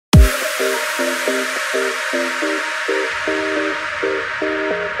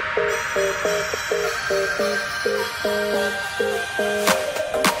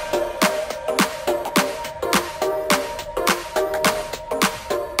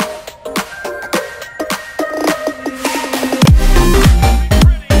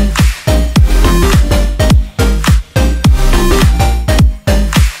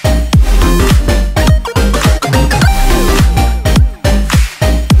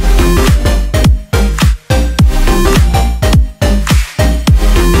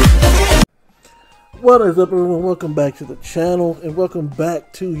What is up, everyone? Welcome back to the channel and welcome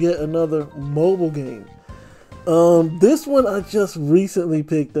back to yet another mobile game. This one I just recently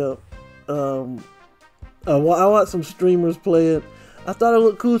picked up. I watched some streamers play it. I thought it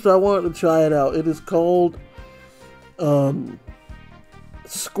looked cool, so I wanted to try it out. It is called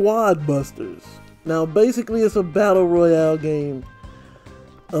Squad Busters. Now basically it's a battle royale game.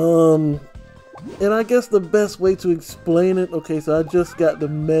 And I guess the best way to explain it, okay, so I just got the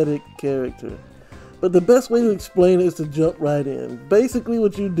medic character. But the best way to explain it is to jump right in. Basically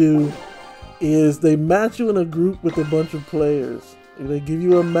what you do is they match you in a group with a bunch of players. And they give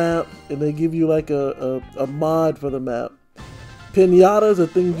you a map and they give you like a mod for the map. Pinatas are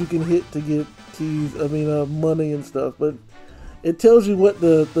things you can hit to get keys, money and stuff. But it tells you what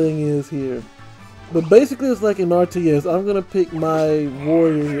the thing is here. But basically it's like an RTS. I'm going to pick my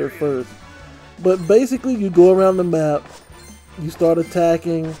warrior here first. But basically you go around the map, you start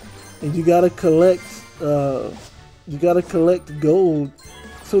attacking, and you gotta collect gold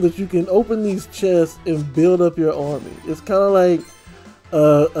so that you can open these chests and build up your army. It's kind of like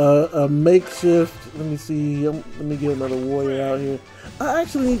a makeshift. Let me see. Let me get another warrior out here. I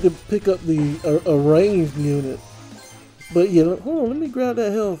actually need to pick up the a ranged unit. But yeah, hold on. Let me grab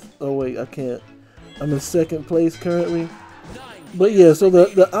that health. Oh wait, I can't. I'm in second place currently. But yeah, so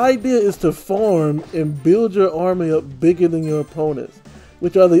the idea is to farm and build your army up bigger than your opponents,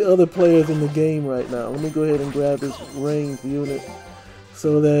 which are the other players in the game right now. Let me go ahead and grab this ranged unit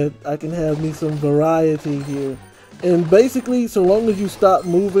so that I can have me some variety here. And basically, so long as you stop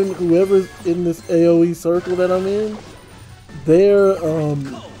moving, whoever's in this AoE circle that I'm in, they're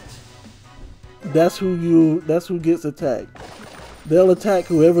that's who gets attacked. They'll attack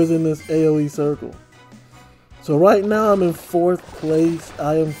whoever's in this AoE circle. So right now I'm in 4th place.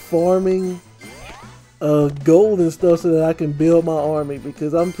 I am farming gold and stuff so that I can build my army,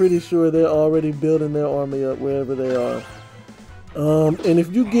 because I'm pretty sure they're already building their army up wherever they are. And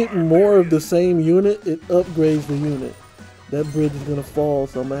if you get more of the same unit, it upgrades the unit. That bridge is gonna fall,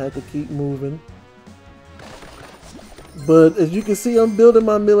 so I'm gonna have to keep moving. But as you can see, I'm building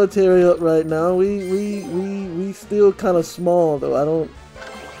my military up right now. We still kind of small though. I don't.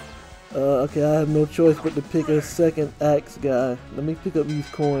 Okay, I have no choice but to pick a second axe guy. Let me pick up these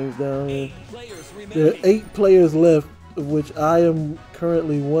coins down here. There are 8 players left, of which I am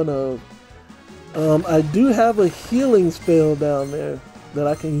currently one of. I do have a healing spell down there that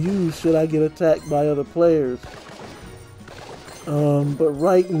I can use should I get attacked by other players. But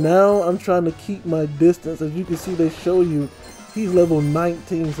right now, I'm trying to keep my distance. As you can see, they show you he's level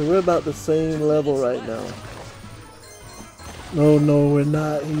 19, so we're about the same level right now. No, we're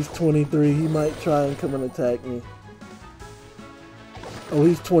not. He's 23. He might try and come and attack me. Oh,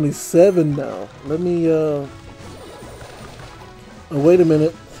 he's 27 now. Let me, oh, wait a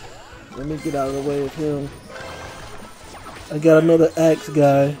minute. Let me get out of the way of him. I got another axe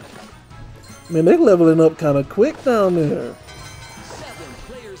guy. Man, they're leveling up kind of quick down there.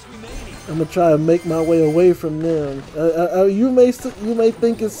 I'm gonna try and make my way away from them. You may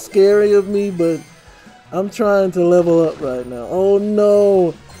think it's scary of me, but I'm trying to level up right now. Oh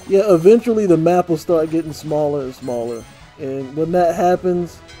no! Yeah, eventually the map will start getting smaller and smaller, and when that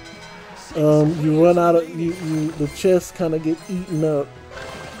happens, you run out of the chests kind of get eaten up.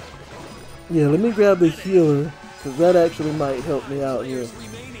 Yeah, let me grab the healer, because that actually might help me out here.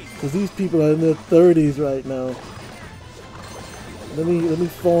 Because these people are in their 30s right now. Let me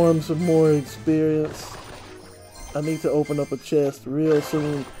farm some more experience. I need to open up a chest real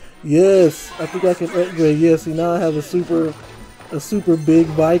soon. Yes, I think I can upgrade. Yes, see, now I have a super big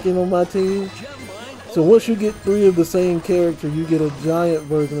Viking on my team. So once you get 3 of the same character, you get a giant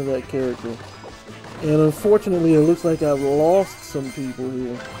version of that character. And unfortunately, it looks like I've lost some people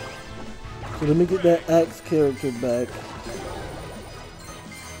here. So let me get that axe character back.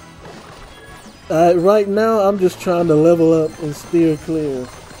 Right now, I'm just trying to level up and steer clear.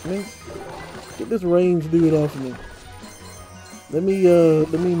 Get this ranged dude off of me. Let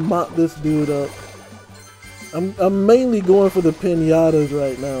me mop this dude up. I'm mainly going for the pinatas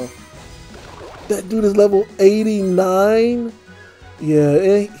right now. That dude is level 89.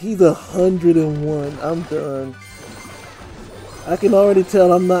 Yeah, he's 101. I'm done. I can already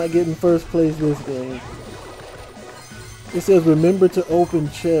tell I'm not getting first place this game. It says remember to open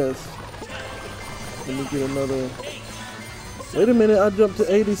chest. Let me get another. Wait a minute, I jumped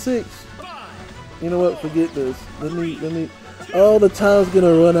to 86. You know what? Forget this. Let me. Oh, the time's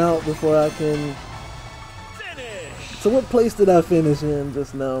gonna run out before I can. So what place did I finish in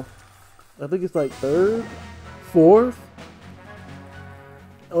just now? I think it's like 3rd, 4th.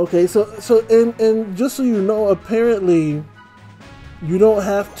 Okay, so and just so you know, apparently you don't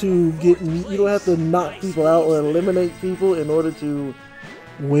have to knock people out or eliminate people in order to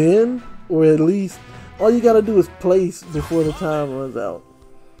win, or at least all you gotta do is place before the time runs out.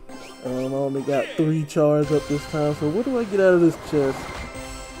 I only got 3 chars up this time, so what do I get out of this chest?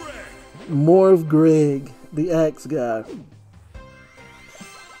 More of Greg, the axe guy.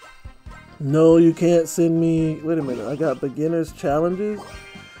 No, you can't send me. Wait a minute, I got beginners challenges.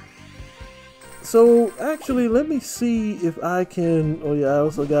 So actually, let me see if I can. Oh yeah, I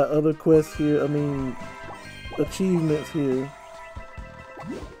also got other quests here. I mean, achievements here,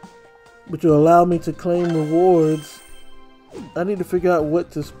 which will allow me to claim rewards. I need to figure out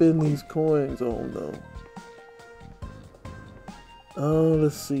what to spend these coins on though. Oh,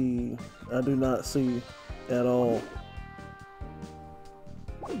 let's see. I do not see at all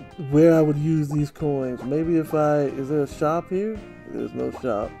where I would use these coins. Maybe if is there a shop here? There's no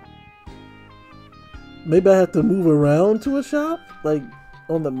shop. Maybe I have to move around to a shop? Like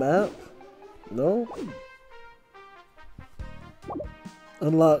on the map? No?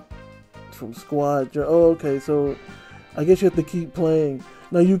 Unlock from squad. Oh, okay, so I guess you have to keep playing.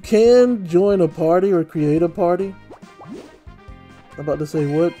 Now you can join a party or create a party. I'm about to say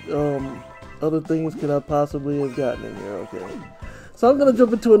what other things could I possibly have gotten in here? Okay. So I'm gonna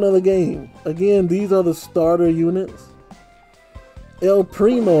jump into another game. Again, these are the starter units. El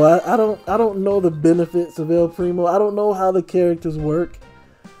Primo, I don't know the benefits of El Primo. I don't know how the characters work.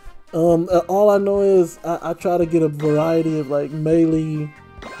 All I know is I try to get a variety of like melee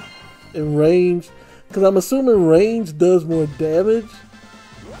and range, because I'm assuming range does more damage,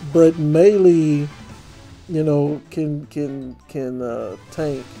 but melee, you know, can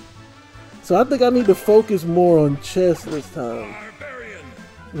tank. So I think I need to focus more on chess this time,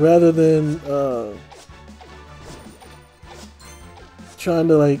 rather than trying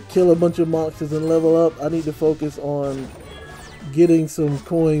to like kill a bunch of monsters and level up. I need to focus on getting some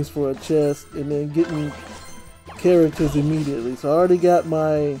coins for a chest and then getting characters immediately. So I already got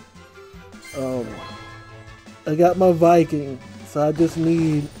my Viking, so I just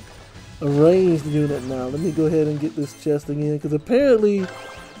need a ranged unit now. Let me go ahead and get this chest again, because apparently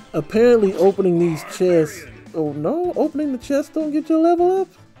opening these chests, oh no, opening the chest don't get your level up?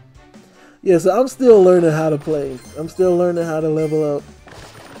 Yeah, so I'm still learning how to play. I'm still learning how to level up.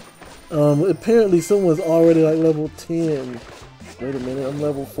 Apparently someone's already like level 10. Wait a minute, I'm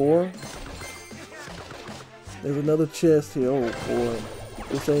level 4. There's another chest here. Oh boy,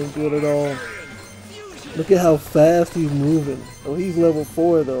 this ain't good at all. Look at how fast he's moving. Oh, he's level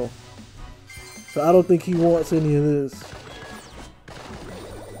 4 though. So I don't think he wants any of this.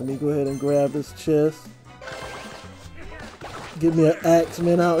 Let me go ahead and grab this chest. Get me an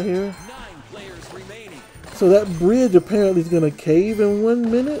axeman out here. So that bridge apparently is going to cave in 1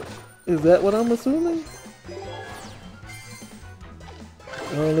 minute? Is that what I'm assuming?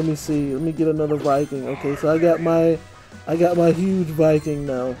 Oh, let me see. Let me get another Viking. Okay, so I got my huge Viking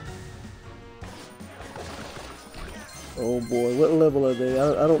now. Oh boy, what level are they?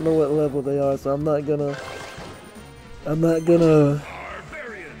 I don't know what level they are, so I'm not gonna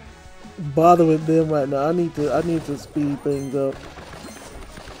bother with them right now. I need to speed things up.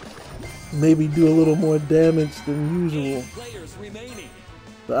 Maybe do a little more damage than usual.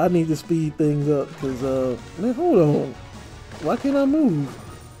 But I need to speed things up because man, hold on. Why can't I move?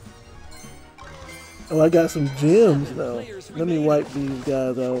 Oh, I got some gems now. Let me wipe these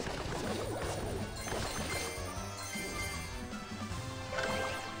guys out.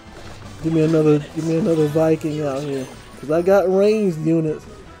 Give me another Viking out here, because I got ranged units.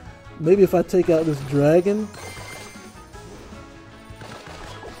 Maybe if I take out this dragon.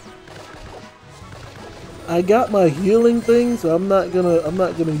 I got my healing thing, so I'm not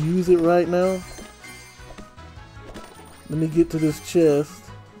gonna use it right now. Let me get to this chest.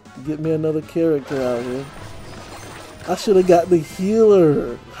 Get me another character out here. I should have got the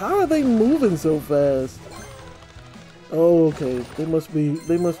healer. How are they moving so fast? Oh, okay. They must be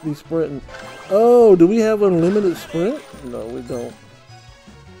sprinting. Oh, do we have unlimited sprint? No, we don't.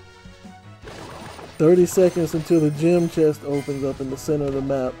 30 seconds until the gem chest opens up in the center of the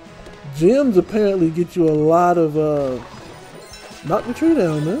map. Gems apparently get you a lot of Knock the tree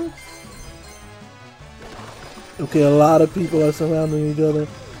down, man. Okay, a lot of people are surrounding each other.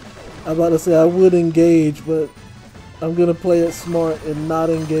 I'm about to say I would engage, but I'm gonna play it smart and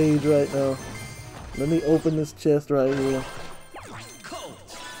not engage right now. Let me open this chest right here.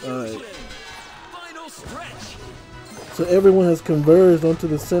 Alright. So everyone has converged onto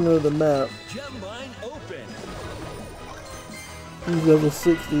the center of the map. He's level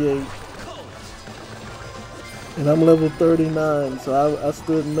 68. And I'm level 39, so I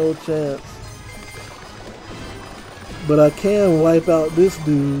stood no chance. But I can wipe out this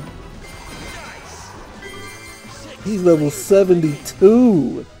dude. He's level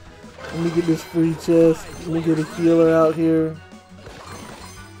 72. Let me get this free chest. Let me get a healer out here.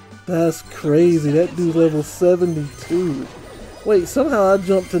 That's crazy. That dude's level 72. Wait, somehow I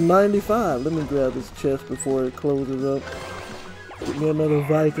jumped to 95. Let me grab this chest before it closes up. Get me another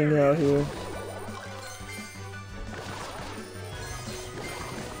Viking out here.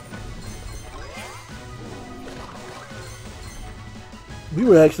 We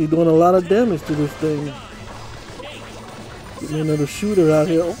were actually doing a lot of damage to this thing. Get me another shooter out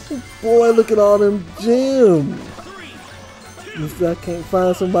here. Oh boy, look at all them gems. If I can't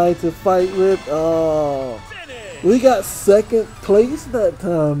find somebody to fight with. Oh, we got second place that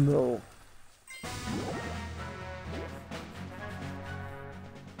time though.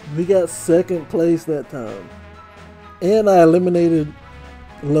 We got second place that time. And I eliminated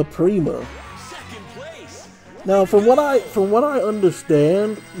La Prima. Now, from what I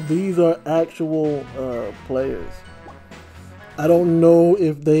understand, these are actual players. I don't know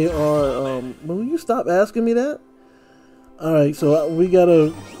if they are. Will you stop asking me that? All right, so we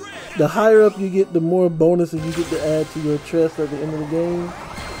gotta. The higher up you get, the more bonuses you get to add to your chest at the end of the game.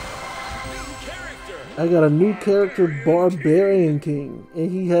 I got a new character, Barbarian King,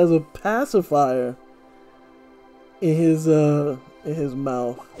 and he has a pacifier in his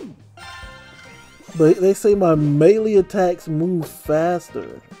mouth. But they say my melee attacks move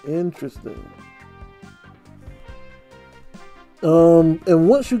faster. Interesting. And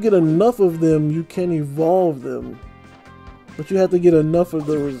once you get enough of them, you can evolve them. But you have to get enough of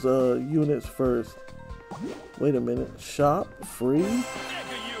those units first. Wait a minute. Shop? Free?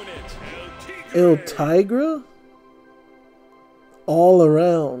 El Tigra? All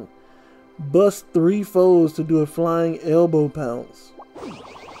around. Bust 3 foes to do a flying elbow pounce.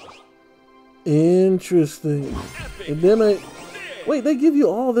 Interesting. And then wait, they give you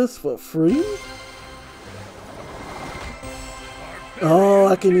all this for free? Oh,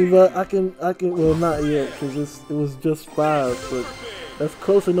 I can, well, not yet, because it was just 5, but that's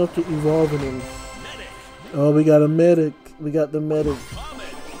close enough to evolving him. Oh, we got a medic. We got the medic.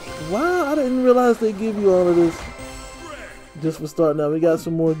 Wow, I didn't realize they give you all of this just for starting out. We got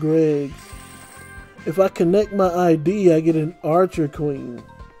some more Gregs. If I connect my ID, I get an Archer Queen.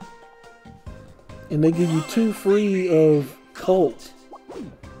 And they give you 2 free of Cult.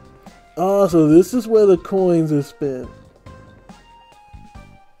 Oh, so this is where the coins are spent.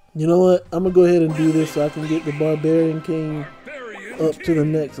 You know what? I'm going to go ahead and do this so I can get the Barbarian King up to the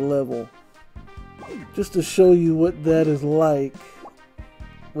next level. Just to show you what that is like.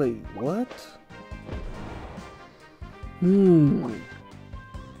 Wait, what?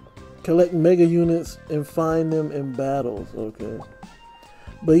 Collect mega units and find them in battles. Okay.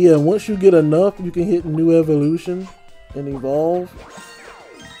 But yeah, once you get enough, you can hit new evolution and evolve.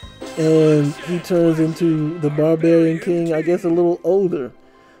 And he turns into the Barbarian King, I guess a little older.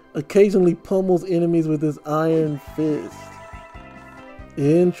 Occasionally pummels enemies with his iron fist.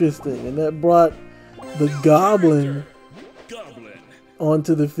 Interesting. And that brought the Goblin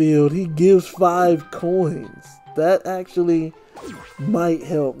onto the field. He gives 5 coins. That actually might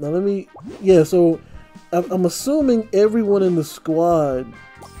help. Now let me, yeah, so I'm assuming everyone in the squad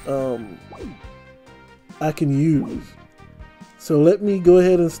I can use. So let me go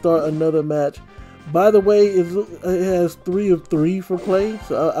ahead and start another match. By the way, it has 3 of 3 for play,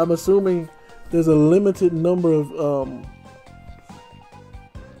 so I'm assuming there's a limited number of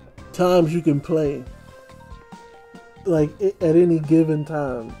times you can play, like at any given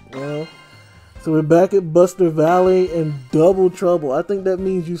time, you know? So we're back at Buster Valley and Double Trouble. I think that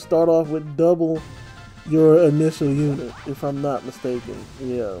means you start off with double your initial unit, if I'm not mistaken.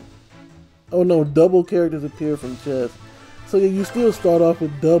 Yeah. Oh no, double characters appear from chest. So yeah, you still start off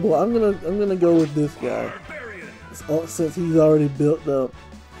with double. I'm gonna go with this guy since he's already built up.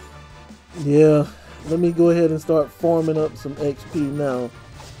 Yeah, let me go ahead and start farming up some XP now.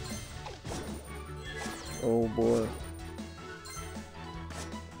 Oh boy.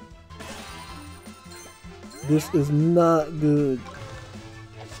 This is not good.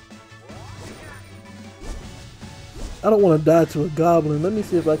 I don't want to die to a goblin. Let me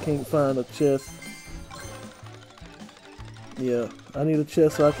see if I can't find a chest. Yeah, I need a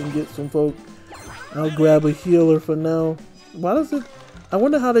chest so I can get some folk. I'll grab a healer for now. Why does it... I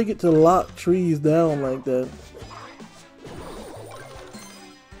wonder how they get to lock trees down like that.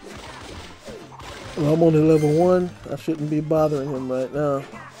 Well, I'm only level 1. I shouldn't be bothering him right now.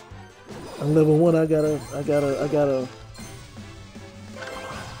 I'm level 1. I gotta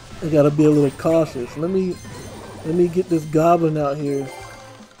be a little cautious. Let me get this goblin out here.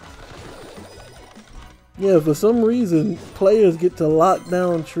 Yeah, for some reason players get to lock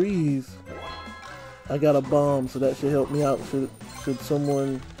down trees. I got a bomb, so that should help me out. Should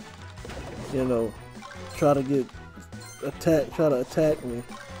someone, you know, try to attack me.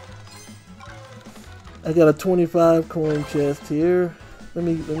 I got a 25 coin chest here. Let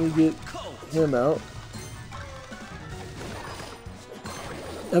me get him out.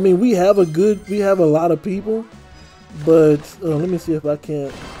 I mean, we have a lot of people, but let me see if I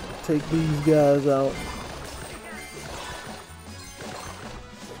can't take these guys out.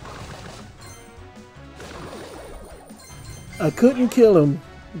 I couldn't kill him,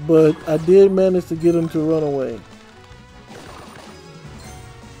 but I did manage to get him to run away.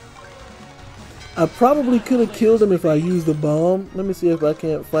 I probably could have killed him if I used the bomb. Let me see if I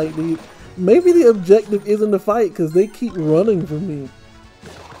can't fight these. Maybe the objective isn't to fight because they keep running from me.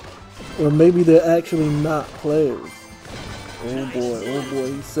 Or maybe they're actually not players. Oh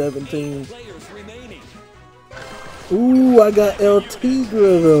boy, he's 17. Ooh, I got El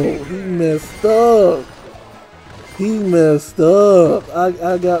Tigre though. He messed up. He messed up.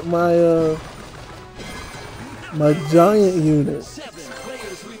 I got my my giant unit.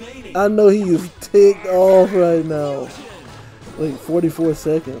 I know he is ticked off right now. Wait, 44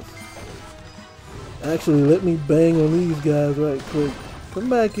 seconds. Actually, let me bang on these guys right quick. Come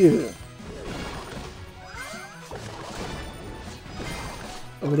back here.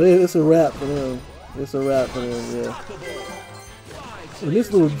 Oh, it's a wrap for them. It's a wrap for them, yeah. And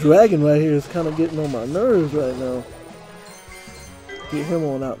this little dragon right here is kind of getting on my nerves right now. Get him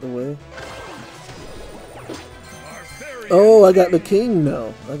on out the way. Oh, I got the king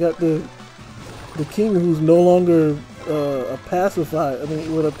now. I got the king who's no longer a pacifier. I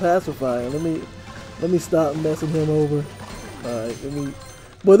mean, with a pacifier. Let me stop messing him over. All right, let me.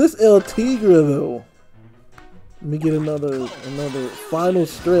 Boy, this El Tigre though. Let me get another final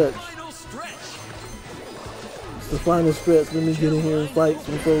stretch. It's the final stretch. Let me get in here and fight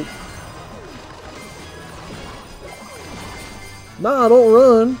some folks. Nah, don't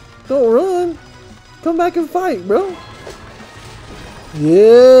run. Don't run. Come back and fight, bro.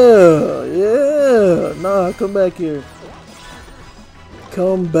 Yeah. Nah, come back here.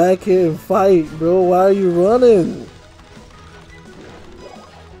 Come back here and fight, bro. Why are you running?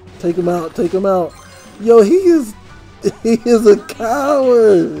 Take him out. Take him out. Yo, he is a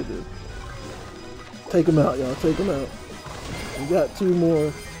coward. Take him out, y'all. Take him out. We got 2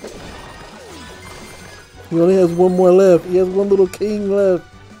 more. He only has 1 more left. He has 1 little king left.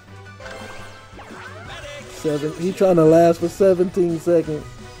 7. He trying to last for 17 seconds.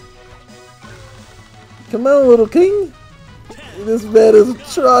 Come on, little king. This man is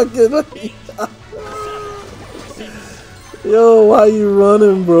trucking. Yo, why you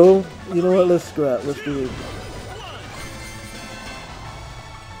running, bro? You know what? Let's scrap. Let's do it.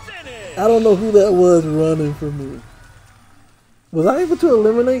 I don't know who that was running from me. Was I able to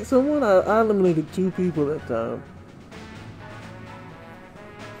eliminate someone? I eliminated 2 people that time.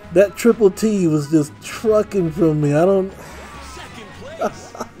 That triple T was just trucking from me. I don't...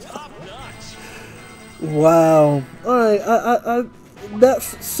 Wow. Alright,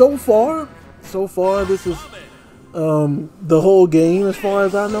 that's so far, this is the whole game as far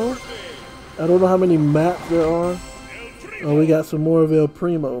as I know. I don't know how many maps there are. Oh, we got some more of El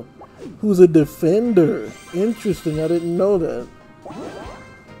Primo, who's a defender. Interesting, I didn't know that.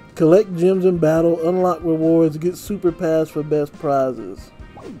 Collect gems in battle, unlock rewards, get super pass for best prizes.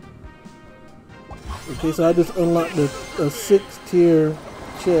 Okay, so I just unlocked a 6-tier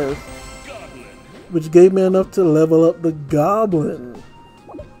chest, which gave me enough to level up the goblin.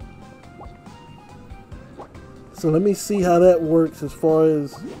 So let me see how that works as far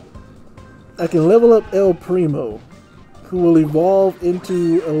as... I can level up El Primo, who will evolve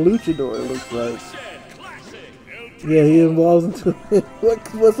into a luchador, it looks like. Yeah, he evolves into...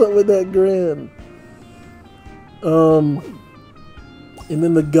 What's up with that grin? And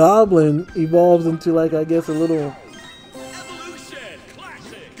then the goblin evolves into, like, I guess a little...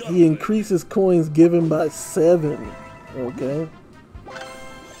 He increases coins given by 7. Okay.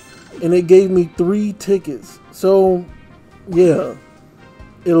 And it gave me 3 tickets. So, yeah.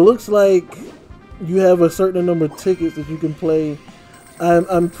 It looks like you have a certain number of tickets that you can play.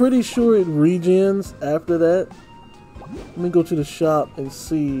 I'm pretty sure it regens after that. Let me go to the shop and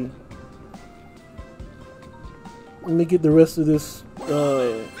see. Let me get the rest of this.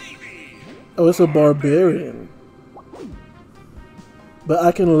 Oh, it's a barbarian. But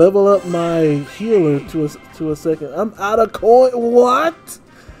I can level up my healer to a second. I'm out of coin. What?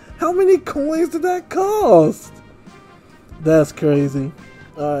 How many coins did that cost? That's crazy.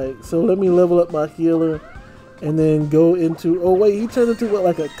 Alright, so let me level up my healer and then go into... Oh wait, he turned into what,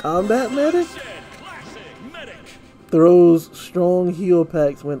 like a combat medic? Throws strong heal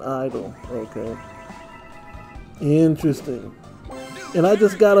packs when idle. Okay. Interesting. And I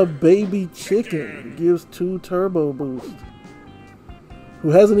just got a baby chicken. Gives 2 turbo boost. Who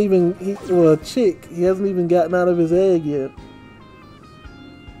hasn't even... Well, a chick. He hasn't even gotten out of his egg yet.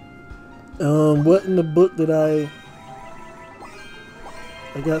 What in the book did I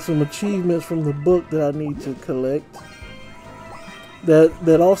got some achievements from the book that I need to collect.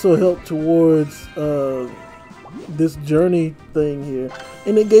 That also helped towards this journey thing here.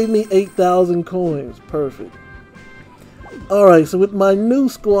 And it gave me 8,000 coins. Perfect. Alright, so with my new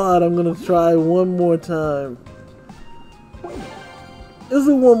squad, I'm going to try one more time. Let's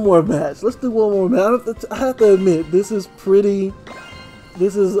do one more match. Let's do one more match. I have to admit, this is a pretty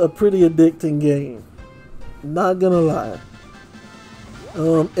addicting game. Not gonna lie.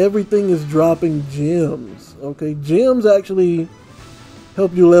 Everything is dropping gems. Okay, gems actually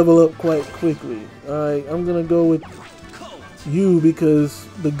help you level up quite quickly. Alright, I'm gonna go with you because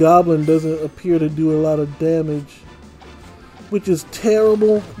the goblin doesn't appear to do a lot of damage, which is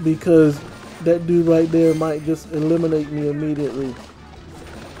terrible because that dude right there might just eliminate me immediately.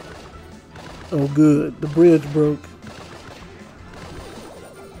 Oh good, the bridge broke.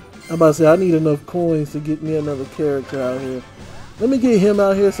 I'm about to say I need enough coins to get me another character out here. Let me get him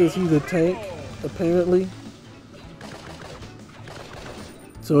out here since he's a tank, apparently.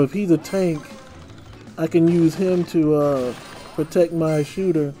 So if he's a tank, I can use him to protect my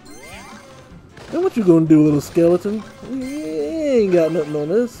shooter. Then what you gonna do, little skeleton? You ain't got nothing on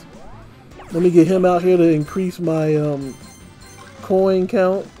this. Let me get him out here to increase my coin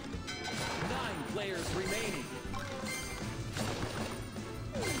count.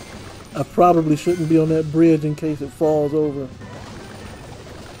 I probably shouldn't be on that bridge in case it falls over.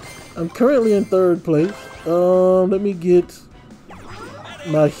 I'm currently in 3rd place. Let me get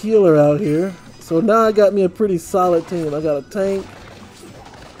my healer out here. So now I got me a pretty solid team. I got a tank,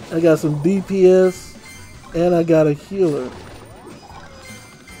 I got some DPS, and I got a healer.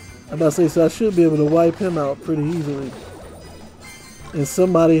 I'm about to say, so I should be able to wipe him out pretty easily. And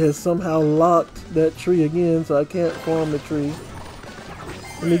somebody has somehow locked that tree again, so I can't farm the tree.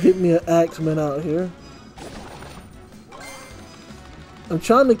 Let me get me an axeman out here. I'm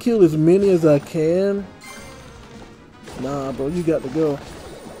trying to kill as many as I can. Nah, bro, you got to go.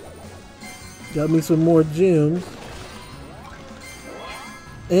 Got me some more gems.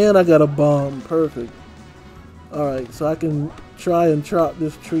 And I got a bomb. Perfect. Alright, so I can try and chop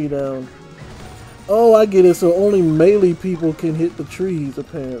this tree down. Oh, I get it. So only melee people can hit the trees,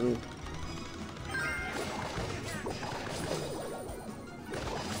 apparently.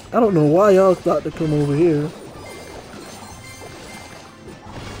 I don't know why y'all thought to come over here.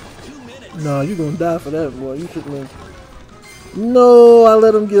 Nah, you're gonna die for that, boy. You shouldn't have. No, I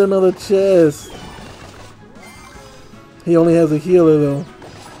let him get another chest. He only has a healer, though.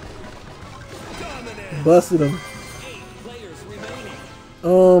 Busted him.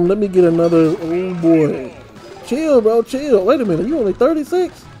 Let me get another. Oh, boy. Chill, bro. Chill. Wait a minute. You only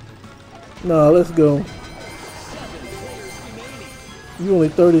 36? Nah, let's go. You only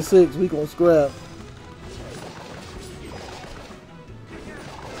 36, we gonna scrap.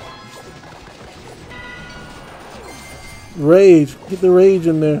 Rage, get the rage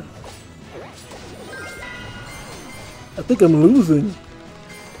in there. I think I'm losing.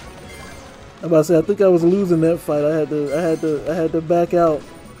 I'm about to say I think I was losing that fight. I had to back out.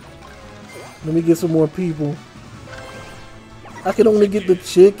 Let me get some more people. I can only get the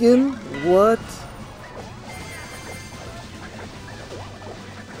chicken? What?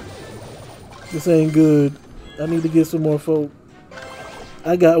 This ain't good. I need to get some more folk.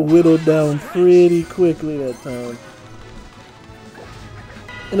 I got whittled down pretty quickly that time.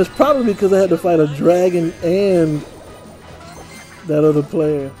 And it's probably because I had to fight a dragon and that other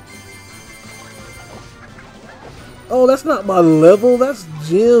player. Oh, that's not my level. That's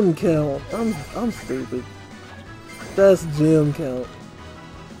gem count. I'm stupid. That's gem count.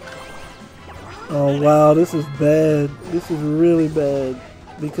 Oh wow, this is bad. This is really bad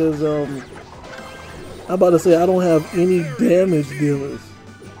because I'm about to say I don't have any damage dealers.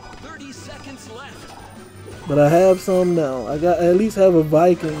 30 seconds left. But I have some now. I at least have a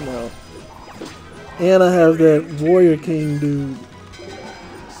Viking now. And I have that Warrior King dude.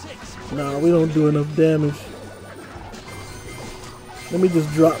 Nah, we don't do enough damage. Let me just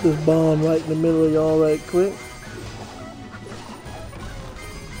drop this bomb right in the middle of y'all right quick.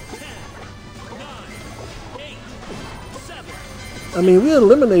 I mean, we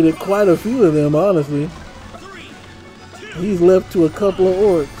eliminated quite a few of them, honestly. He's left to a couple of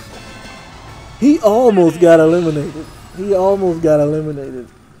orcs. He almost got eliminated. He almost got eliminated.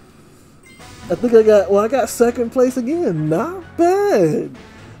 I think I got second place again. Not bad.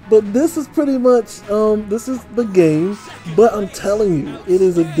 But this is pretty much, this is the game. But I'm telling you, it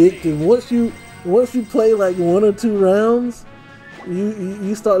is addictive. Once you play like 1 or 2 rounds,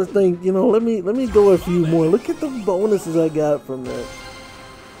 you start to think, you know, let me go a few more. Look at the bonuses I got from that.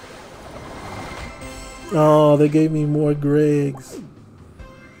 Oh, they gave me more Gregs.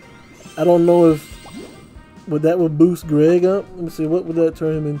 I don't know if that would boost Greg up. Let me see, what would that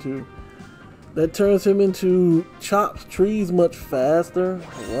turn him into? That turns him into chops trees much faster.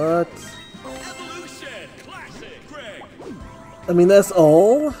 What? Evolution. Classic, Greg. I mean, that's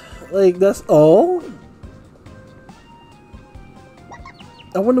all? Like, that's all?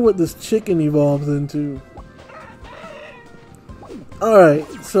 I wonder what this chicken evolves into. Alright,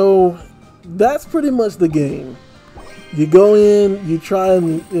 so that's pretty much the game. You go in, you try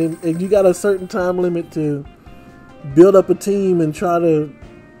and you got a certain time limit to build up a team and try to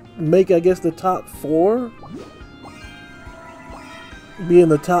make, I guess, the top 4. Be in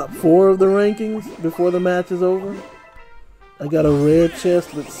the top 4 of the rankings before the match is over. I got a red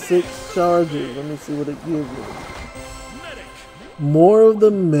chest with 6 charges. Let me see what it gives me. More of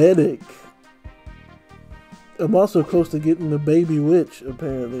the medic. I'm also close to getting the baby witch,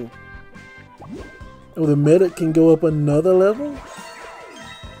 apparently. Oh, the medic can go up another level?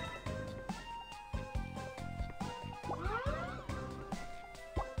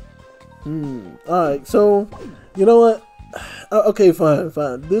 Alright, so, you know what? Okay,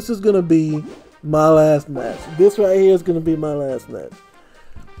 fine. This is gonna be my last match. This right here is gonna be my last match.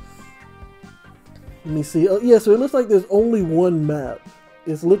 Let me see. Oh, yeah, so it looks like there's only one map.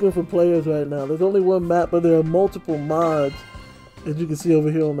 It's looking for players right now. There's only one map, but there are multiple mods, as you can see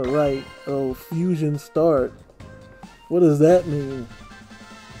over here on the right. Oh, fusion start. What does that mean?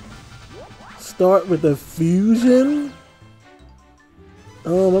 Start with a fusion?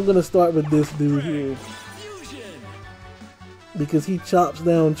 I'm gonna start with this dude here. Because he chops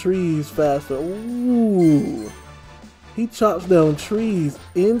down trees faster. Ooh. He chops down trees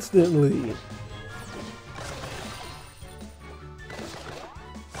instantly.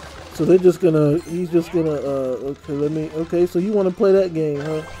 So they're just gonna, he's just gonna, okay, so you want to play that game,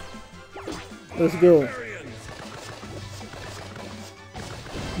 huh? Let's go.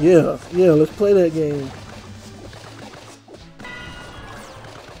 Yeah, let's play that game.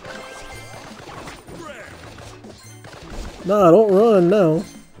 Nah, don't run now.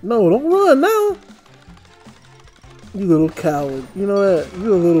 No, don't run now. You little coward. You know that?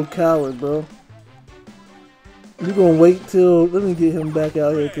 You're a little coward, bro. You're gonna wait till, let me get him back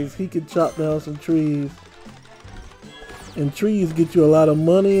out here because he could chop down some trees. And trees get you a lot of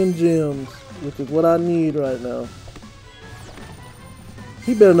money and gems, which is what I need right now.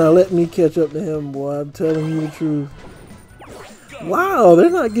 He better not let me catch up to him, boy. I'm telling you the truth. Wow,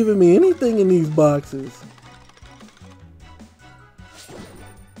 they're not giving me anything in these boxes.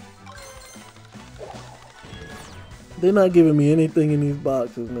 They're not giving me anything in these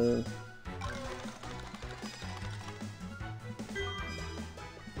boxes, man.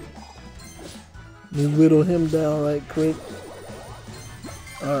 Let me whittle him down right quick.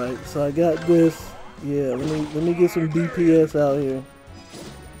 Alright, so I got this. Yeah, let me get some DPS out here.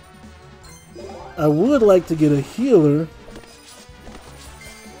 I would like to get a healer.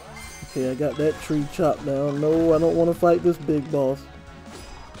 Okay, I got that tree chopped down. No, I don't want to fight this big boss.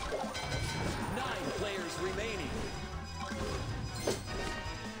 9 players remaining.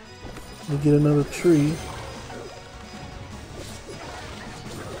 Let me get another tree.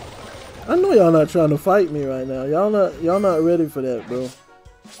 I know y'all not trying to fight me right now. Y'all not ready for that, bro.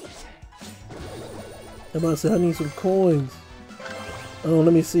 I'm about to say I need some coins. Oh,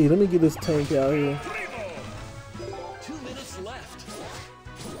 let me see. Let me get this tank out here. 2 minutes left.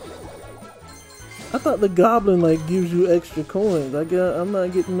 I thought the goblin like gives you extra coins. I'm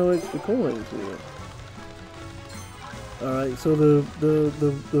not getting no extra coins here. All right, so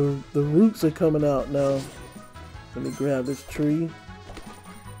the roots are coming out now. Let me grab this tree.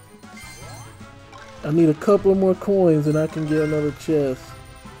 I need a couple more coins and I can get another chest.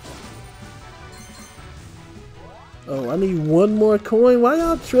 Oh, I need one more coin? Why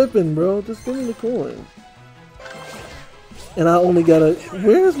y'all tripping, bro? Just give me the coin. And I only got a...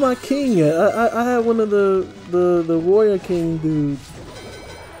 Where's my king at? I had one of the warrior king dudes.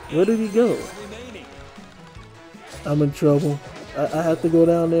 Where did he go? I'm in trouble. I have to go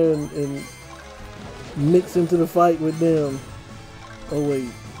down there and mix into the fight with them. Oh wait.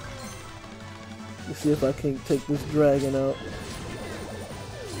 Let's see if I can't take this dragon out.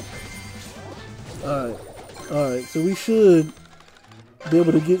 Alright, so we should be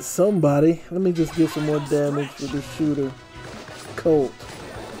able to get somebody. Let me just get some more damage with this shooter. Colt.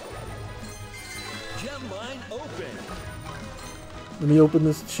 Let me open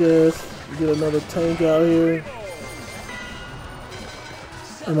this chest. Get another tank out here.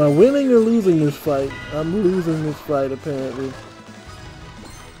 Am I winning or losing this fight? I'm losing this fight apparently.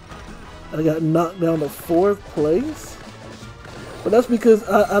 I got knocked down to 4th place? But that's because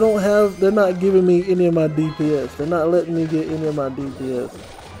I don't have, they're not giving me any of my DPS. They're not letting me get any of my DPS.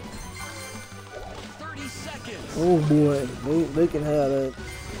 30 seconds. Oh boy, they can have that.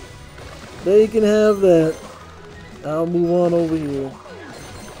 They can have that. I'll move on over here.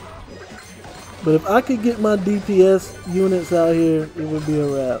 But if I could get my DPS units out here, it would be a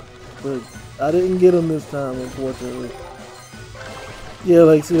wrap. But I didn't get them this time, unfortunately. Yeah,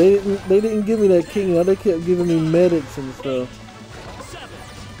 like, see, they didn't give me that king. Now they kept giving me medics and stuff. 7,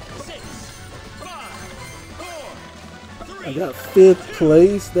 6, 5, 4, 3. I got 5th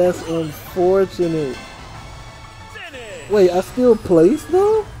place. That's unfortunate. Finish. Wait, I still placed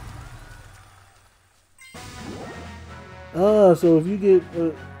though? Ah, so if you get,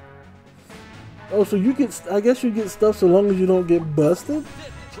 oh, so you get, I guess you get stuff so long as you don't get busted?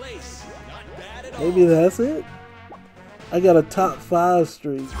 5th place. Not bad at all. Maybe that's it? I got a top 5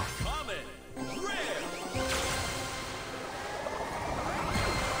 streak. Common. Rare.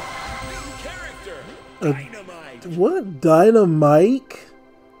 New character. Dynamite. What? Dynamite?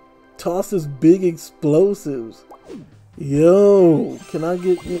 Tosses big explosives. Yo, can I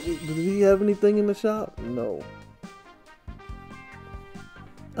get, did he have anything in the shop? No.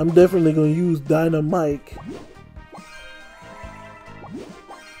 I'm definitely going to use Dynamite.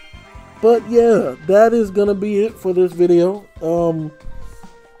 But yeah, that is going to be it for this video. I'm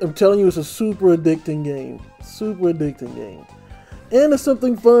telling you, it's a super addicting game. Super addicting game. And it's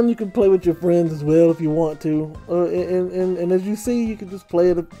something fun you can play with your friends as well if you want to. And as you see, you can just play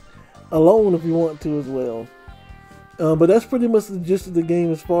it alone if you want to as well. But that's pretty much the gist of the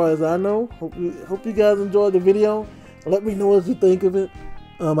game as far as I know. Hope you guys enjoyed the video. Let me know what you think of it.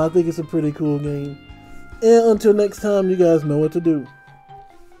 I think it's a pretty cool game. And until next time, you guys know what to do.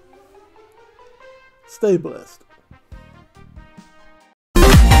 Stay blessed.